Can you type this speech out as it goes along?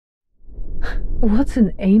What's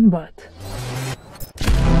an aimbot?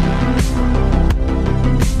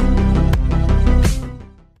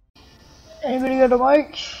 Anybody got a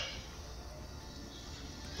mic?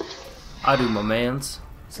 I do, my mans.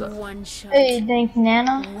 What's up? One shot. Hey, thanks,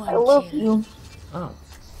 Nana. I love you. Oh.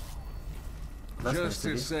 That's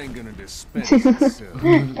Justice nice ain't gonna dispense itself.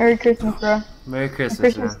 Merry Christmas, bro. Merry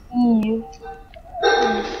Christmas, Christmas man. Eve.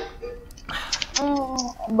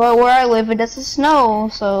 But where I live, it doesn't snow,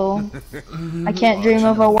 so I can't dream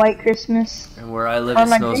of a white Christmas. And where I live, Are it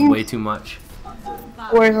my snows dreams- way too much.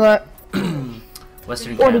 Where's that?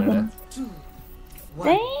 Western Oregon. Canada.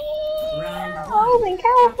 Dang, I live in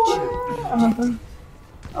California.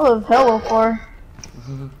 I live hella far.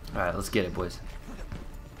 Alright, let's get it, boys.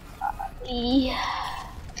 Yeah.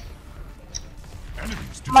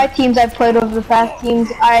 My teams I played over the past teams,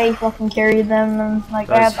 I fucking carried them, and like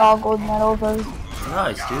I Nice. had all gold medals.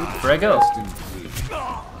 Nice, dude. Where'd I go?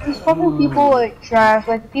 These fucking people like trash.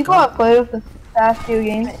 Like the people I played with the past few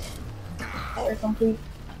games, they're complete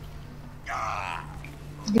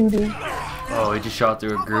doo doo. Oh, he just shot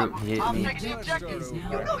through a group. He hit me.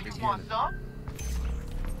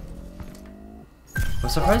 I'm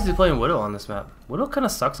surprised he's playing Widow on this map. Widow kind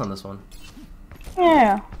of sucks on this one.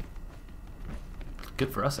 Yeah,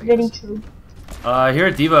 Good for us, I very guess. true. I hear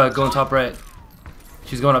Diva going top right.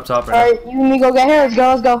 She's going up top right Alright, you and me go get here. Let's go.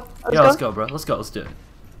 Let's go. now. Yeah, let's go, bro. Let's go. Let's do it.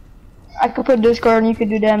 I could put Discord and you could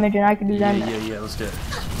do damage, and I could do Yeah, damage. yeah, let's do it.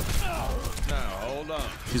 Now, hold on.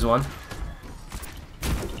 She's one.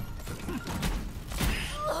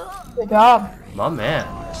 Good job. My man.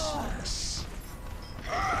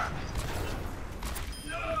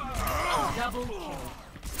 Double kill.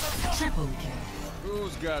 Triple kill.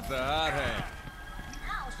 Who's got the hot hand?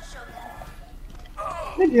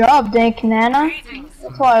 Good job, Dank Nana.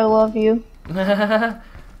 That's why I love you.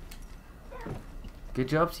 Good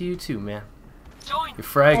job to you too, man. You're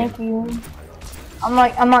fragging. Thank you.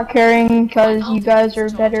 I'm not carrying because you guys are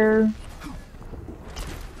better.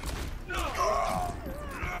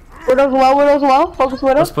 Widow's low, Widow's low. Focus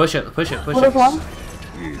Widow. Let's push it, push it, push Widow's it. low.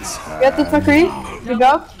 Get this, McCree. Good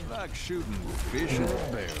job. Like shooting fish in a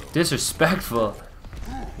barrel. Disrespectful.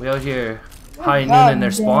 We out here high God noon in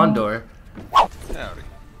their spawn damn. door. Howdy.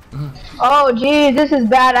 Oh, jeez, this is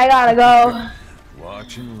bad. I gotta go.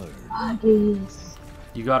 Watch and learn. Oh, jeez.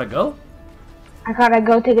 You gotta go? I gotta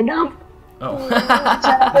go take a dump. Oh.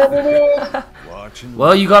 Watch and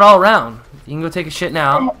Well, you got all round. You can go take a shit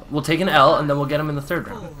now. We'll take an L and then we'll get him in the third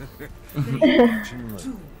round. watch and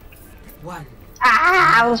learn. One.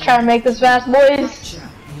 Ah, I was trying to make this fast, boys. Capture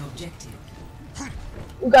the objective.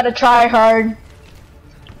 We gotta try hard.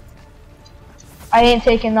 I ain't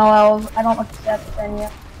taking no L's. I don't look at the then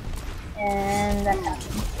yet. And that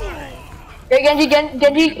happened. Hey, Genji,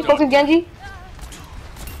 Genji, focus Genji.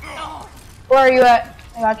 Where are you at?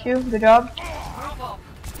 I got you. Good job.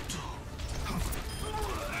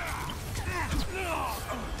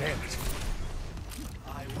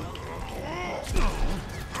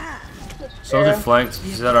 Soldier flanked.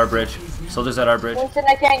 He's at our bridge. Soldier's at our bridge. Winston,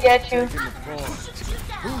 I can't get you.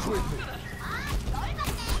 Who's with me?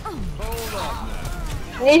 Hold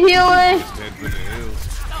up now. Need healing. Head for the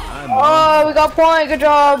hills. I know. Oh, we got point. Good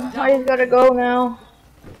job. I just gotta go now.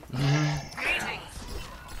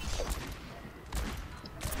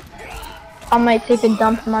 I might take a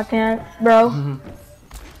dump in my pants, bro.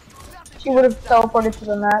 She would have teleported to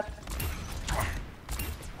the map.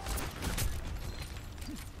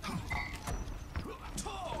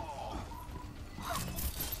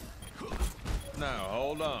 Now,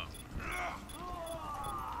 hold on.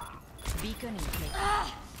 Beacon in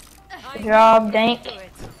place. Good job, Dank.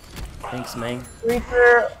 Thanks, man.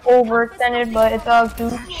 Reaper overextended, but it's all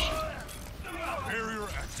gooch.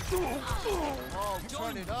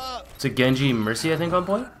 It's a Genji Mercy, I think, on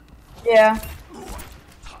point. Yeah,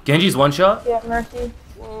 Genji's one shot. yeah, Mercy.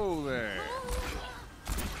 Whoa there.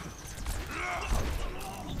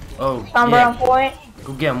 Oh, Somber on yeah. point.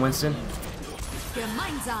 Go get him, Winston.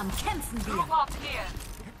 Gemeinsam kämpfen wir.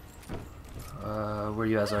 Where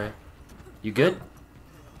you at, Zarya? You good?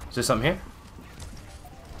 Is there something here?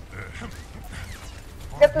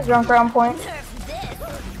 Get the drunker on point.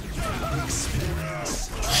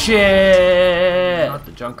 Shit! Not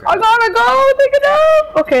the junker. I gotta go, pick it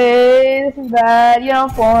up! Okay, this is bad, you're on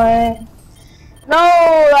point. No,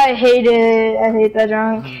 I hate it. I hate that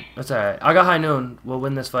drunk. That's alright. I got high noon. We'll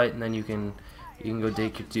win this fight, and then you can go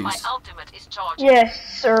take your My deuce. ultimate is charged.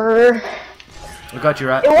 Yes, sir. We got you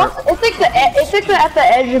right. It's like at the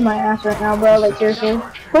edge of my ass right now, bro. Like seriously.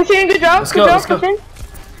 Push in, good job. Let's Good go, job, let's go. push in.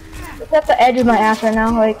 It's at the edge of my ass right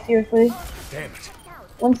now. Like seriously. Damn it.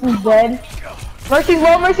 Winston's dead. Mercy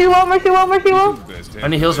low, mercy low, mercy low, mercy low. Best I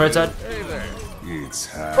need heals right side. Hey there.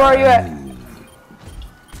 Where are you at?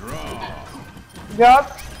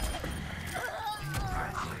 Drop.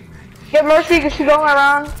 Get Mercy because she's going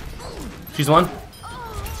around. She's one.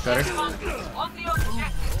 Got her.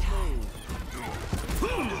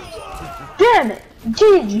 Damn it!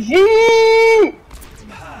 GG! GG!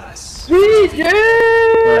 Nice.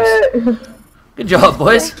 Good job,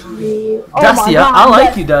 boys. Oh Dusty, my God, I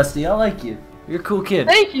like you, Dusty. I like you. You're a cool kid.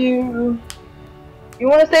 Thank you. You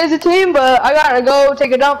want to stay as a team, but I gotta go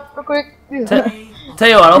take a dump real quick. Tell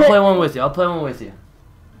you what, I'll play one with you. I'll play one with you.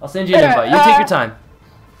 I'll send you an invite. You take your time.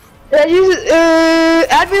 Yeah, you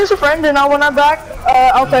add me as a friend, and when I'm back,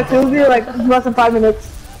 I'll text you. It'll be like less than 5 minutes.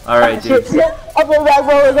 All right, dude. I'll go back,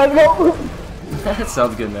 bro. Like, no. That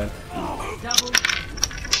sounds good, man.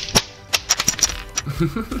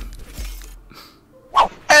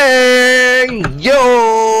 Hey,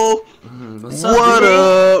 yo! What's What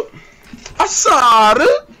up? I saw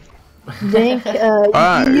it. Think,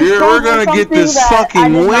 Alright, you told we're me gonna get something this that I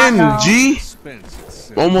fucking did not win, know. G.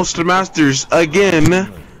 Expenses. Almost to Masters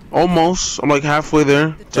again. Almost. I'm like halfway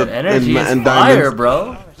there. That energy is and fire, diamonds.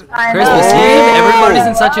 bro. I Christmas know. Eve, everybody's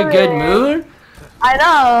in such a Love good it. mood. I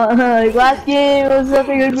know. Like, last game was such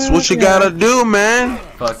a good That's move. what you gotta do, man.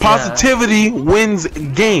 Fuck Positivity wins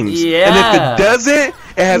games. Yeah. And if it doesn't,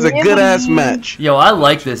 it has a Yeah, good ass boy. match. Yo, I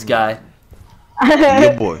like this guy.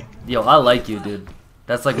 Yeah, boy. Yo, I like you, dude.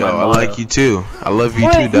 That's like Yo, my I motto. like you too. I love you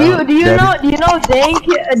Wait, too, dog. do you know Dank?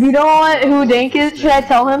 Do you know who Dank is? Should I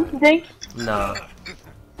tell him, Dank? No.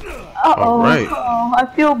 Alright. Uh-oh, I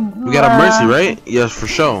feel. We got a Mercy, right? Yes, for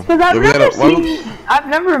sure. Because I've Yeah, we never got a- why- seen. I've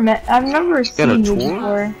never got a seen you tour?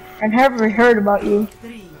 before. I've never heard about you.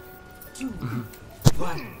 3, 2,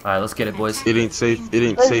 Alright, let's get it, boys. It ain't safe. It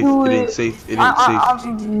ain't Let's safe. do It it. ain't safe. It ain't safe.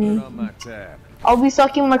 On my tab. I'll be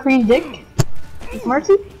sucking my cream dick.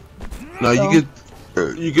 Mercy? No, you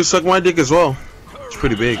could suck my dick as well. It's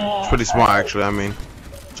pretty big. It's pretty small, actually. I mean,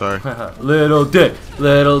 sorry. Little dick,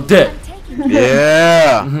 little dick.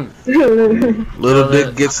 Yeah. Little Love dick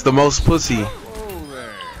it. gets the most pussy. Oh there.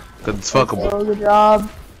 Cause it's fuckable. Oh, good job.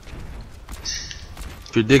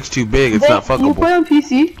 If your dick's too big, it's not You play fuckable. on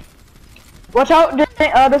PC? Watch out!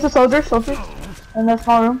 There's a soldier in that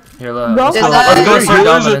small room. Here, Go. let's go. There's Let's go a- assert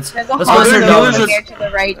dominance. There's a Let's go assert Hanzo dominance. over dominance. here to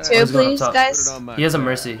the right too, Let's go up please, top. guys. Put it on my He has a tab.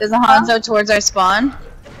 mercy. There's a Hanzo towards our spawn.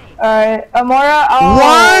 Alright, Amora. Oh.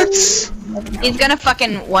 What? He's gonna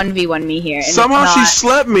fucking 1v1 me here. And Somehow it's she not.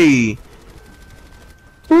 slept me.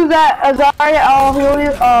 Who's that? Azaria? Oh, heal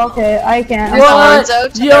you. Oh, okay. I can't. There's a What?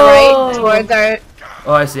 Hanzo to Yo! the right towards our.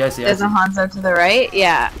 Oh, I see, I see, I There's see. a Hanzo to the right.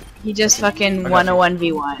 Yeah, he just fucking got won a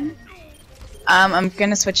you. 1v1. I'm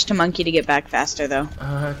gonna switch to monkey to get back faster though.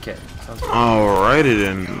 Okay. Sounds good. Alrighty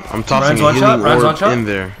then. I'm tossing Ryan's a one shot, healing Ryan's one orb shot. in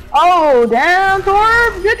there. Oh, damn,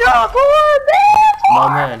 Torb! Good job, Torb! Damn, Oh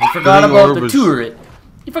Torb! man, he forgot Healing about orb the is- turret.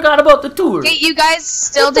 He forgot about the turret. Okay, you guys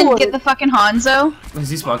still didn't get the fucking Hanzo. Is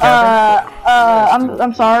he spawn camping?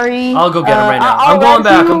 I'm sorry. I'll go get him right now. I'll I'm going run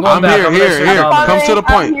back. you. I'm going I'm back. here, I'm gonna here, assert here. dominance. Come to the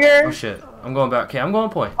point. I'm here. Oh shit. I'm going back. Okay, I'm going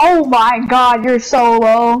point. Oh my god, you're so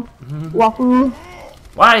low. Wafu.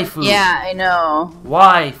 Waifu. Yeah, I know.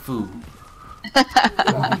 Waifu.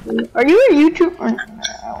 Are you a YouTuber?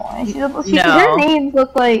 No. Her names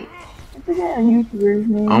look like. I forget a YouTuber's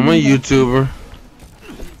name. I'm a YouTuber.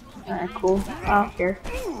 Alright, cool. I don't care.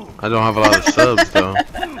 I don't have a lot of subs though.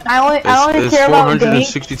 I only Is care about Dank.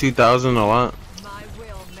 462,000 a lot?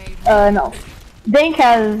 No. Dank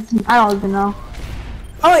has. I don't even know.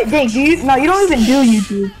 Oh wait, Dank, do you? No, you don't even do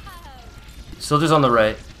YouTube. Soldier's on the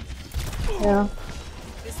right. Yeah.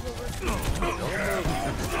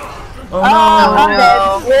 Oh no. I'm no.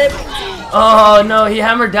 dead. Rip. Oh no, he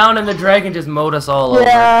hammered down and the dragon just mowed us all over.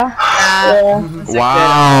 Yeah. Yeah.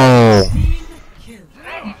 Wow.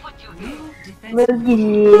 Let's get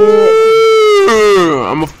it.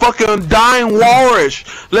 I'm a fucking dying walrus.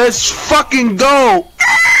 Let's fucking go.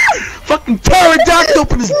 Fucking pterodactyl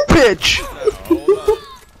up in this bitch.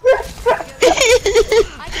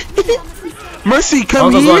 Mercy,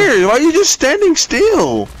 come Hanzo's here. Why are you just standing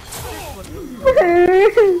still?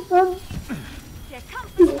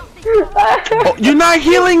 Oh, you're not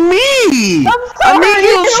healing me. I need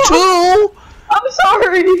heals too. I'm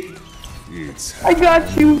sorry. I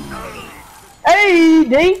got you. Hey,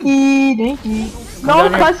 Danky. No down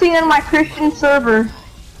here. cussing in my Christian server.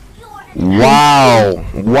 Wow.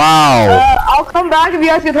 Wow. I'll come back if you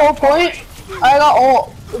guys get the whole point. I got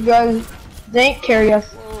ult. You guys, Dank carry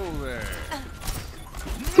us. Oh there.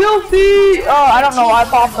 Filthy. Oh, I don't know. I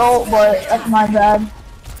popped ult, but that's my bad.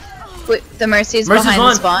 Wait, the Mercy's Mercy's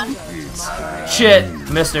behind one. the spawn. Shit,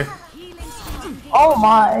 missed her. Oh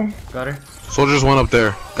my. Got her. Soldiers went up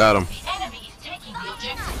there. Got him.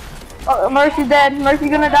 Oh, Mercy's dead. Mercy's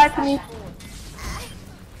gonna die to me.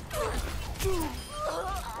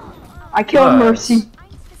 I killed Mercy.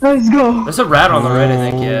 Let's go. There's a rat on the right, I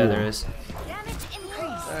think. Yeah, there is.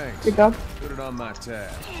 Thanks. Good job. Put it on my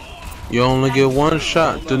tab. You only get one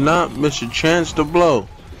shot. Do not miss your chance to blow.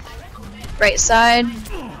 Right side.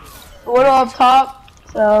 A little up top,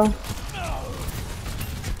 so.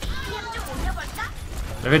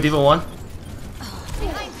 Okay, Diva 1.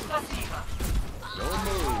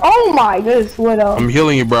 Oh my goodness, Widow. I'm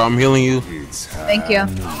healing you, bro. I'm healing you. Thank you.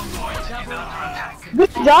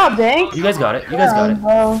 Good job, Dink. You guys got it. You guys got it.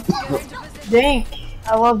 Bro. Dink.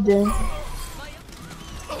 I love Dink.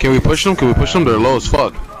 Can we push them? Can we push them? They're low as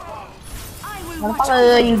fuck.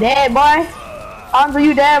 You dead, boy. Hanzo,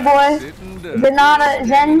 you dead, boy. Banana,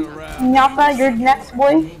 Zen, Nyapa, you're next,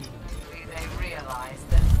 boy.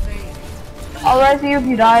 I'll res you if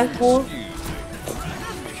you die, fool.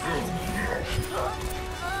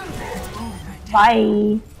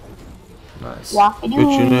 Bye. Nice. But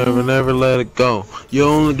you never let it go. You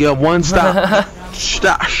only get one stop.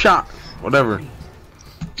 shot. Whatever.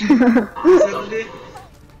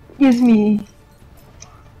 Excuse me.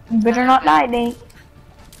 You better not die, Dink.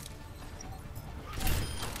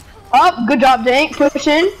 Oh, good job, Dink. Push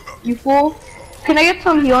in, you fool. Can I get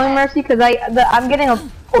some healing, Mercy? Cause I'm getting a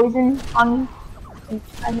poison on me.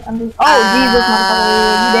 Oh, Jesus,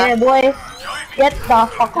 motherfucker. You dead, boy. Get the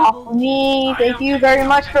fuck off of me. Thank you very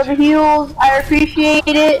much for the heals. I appreciate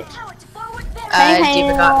it.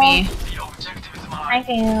 Diva got me. Thank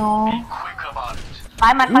you.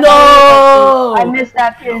 Bye, my No! I missed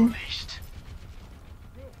that pin.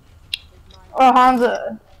 Oh,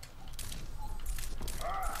 Hanzo.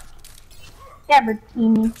 Yeah,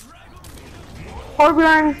 Bertini.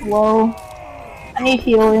 Torbjorn's low. I need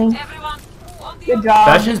healing. Good job.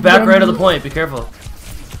 Bastion's back right of the point. Be careful.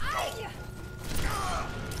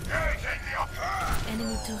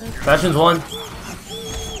 Bastion's 1.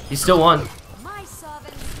 He's still 1. My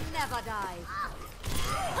servants never die.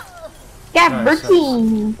 Yeah, Nice.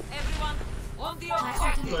 Bertini.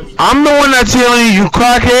 I'm the one that's healing you, you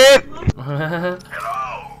crackhead.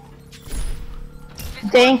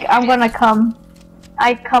 Dink, I'm gonna come.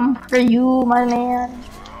 I come for you, my man.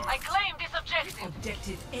 I claim this objective.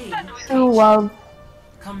 Objective A. True love.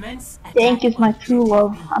 Commence. Dink is my true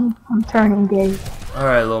love. I'm turning gay.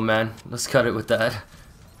 Alright, little man. Let's cut it with that.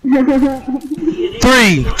 3,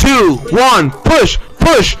 2, 1, push.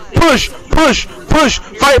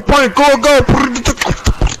 Fight point, go.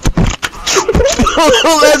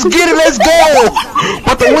 Let's get it, let's go.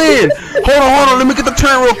 About to win. Hold on, let me get the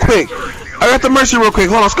turn real quick. I got the Mercy real quick.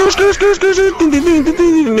 Hold on.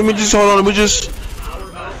 Let me just.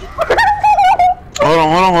 Hold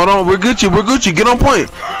on. We're Gucci. Get on point.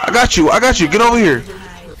 I got you. Get over here.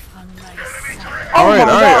 All right.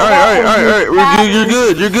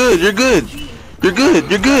 You're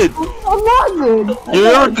good. I'm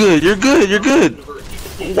not good. You're good.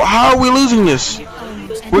 How are we losing this?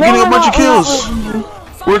 We're getting a bunch of kills.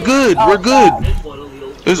 We're good.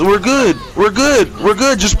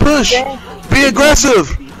 Just push. Be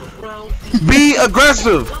aggressive.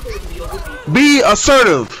 Be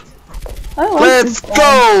assertive. Let's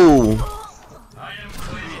go.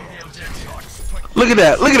 Look at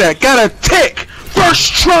that. Got a tick.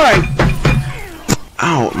 First try.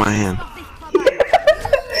 Ow, my hand.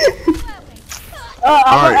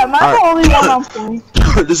 Am I the only one on point?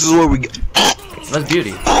 This is where we get. That's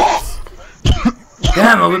beauty.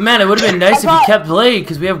 Damn, man, it would have been nice if you kept playing,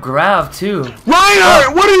 because we have Grav, too.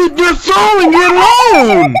 Reinhardt, what are you doing? Throwing it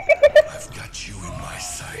alone? I've got you in my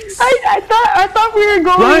sights. I thought we were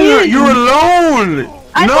going Reinhardt, in. you're alone.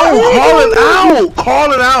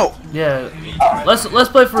 Call it out. Yeah. Let's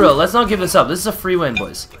play for real. Let's not give this up. This is a free win,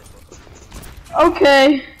 boys.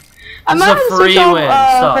 Okay. I'm This is a gonna free switch off, win.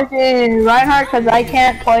 Stop. freaking Reinhardt because I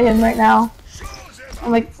can't play him right now.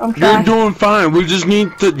 I'm You're trying. doing fine. We just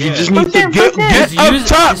need to. You just need to Push get in. Just up use-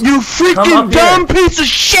 top. just You come freaking up dumb here. piece of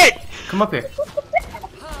shit. Come up here.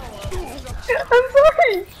 I'm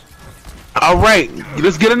sorry. All right,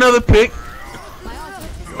 let's get another pick.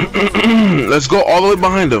 Let's go all the way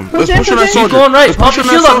behind him. Let's push on that Keep soldier. Keep going right. Let's Pop push your on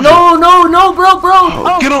that shield up. soldier. No, bro.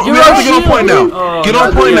 Get on. You're We have to on get on point now. shield. Oh, Get on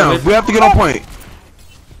that's point good. now. We have to get on point.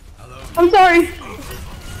 I'm sorry.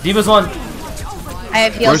 Diva's 1. I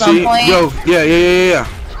have heals Mercy, on point. yo, yeah.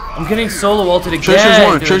 I'm getting solo ulted again.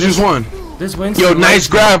 Treasure's dude. one. This wins. Yo, nice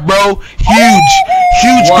grab, bro.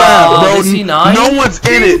 Huge Wow, grab, bro. is he nice? No one's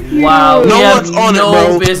in it. Wow, No we have one's on no it,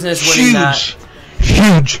 bro. business winning that.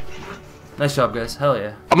 Huge. Nice job, guys. Hell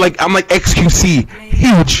yeah. I'm like XQC.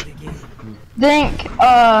 Huge. Dink,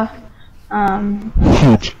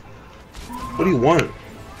 What do you want?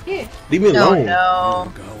 Here. Leave me alone.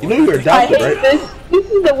 No. You know you're I adopted, hate right? this. This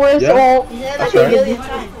is the worst Yeah? ult. Yeah, That's that's right. really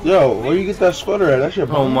fun. Yo, where you get that sweater at? That shit.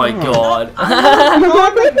 Oh my god.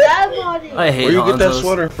 Oh, my dad bought it. I hate Where you get that Hanzo's.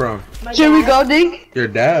 sweater from? My Should we dad. go, Dink? Your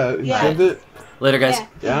dad? He Yeah. sent it? Later, guys. Yeah,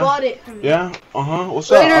 he Yeah? bought it from me. Yeah? Uh-huh.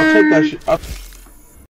 What's up? I'll take that shit.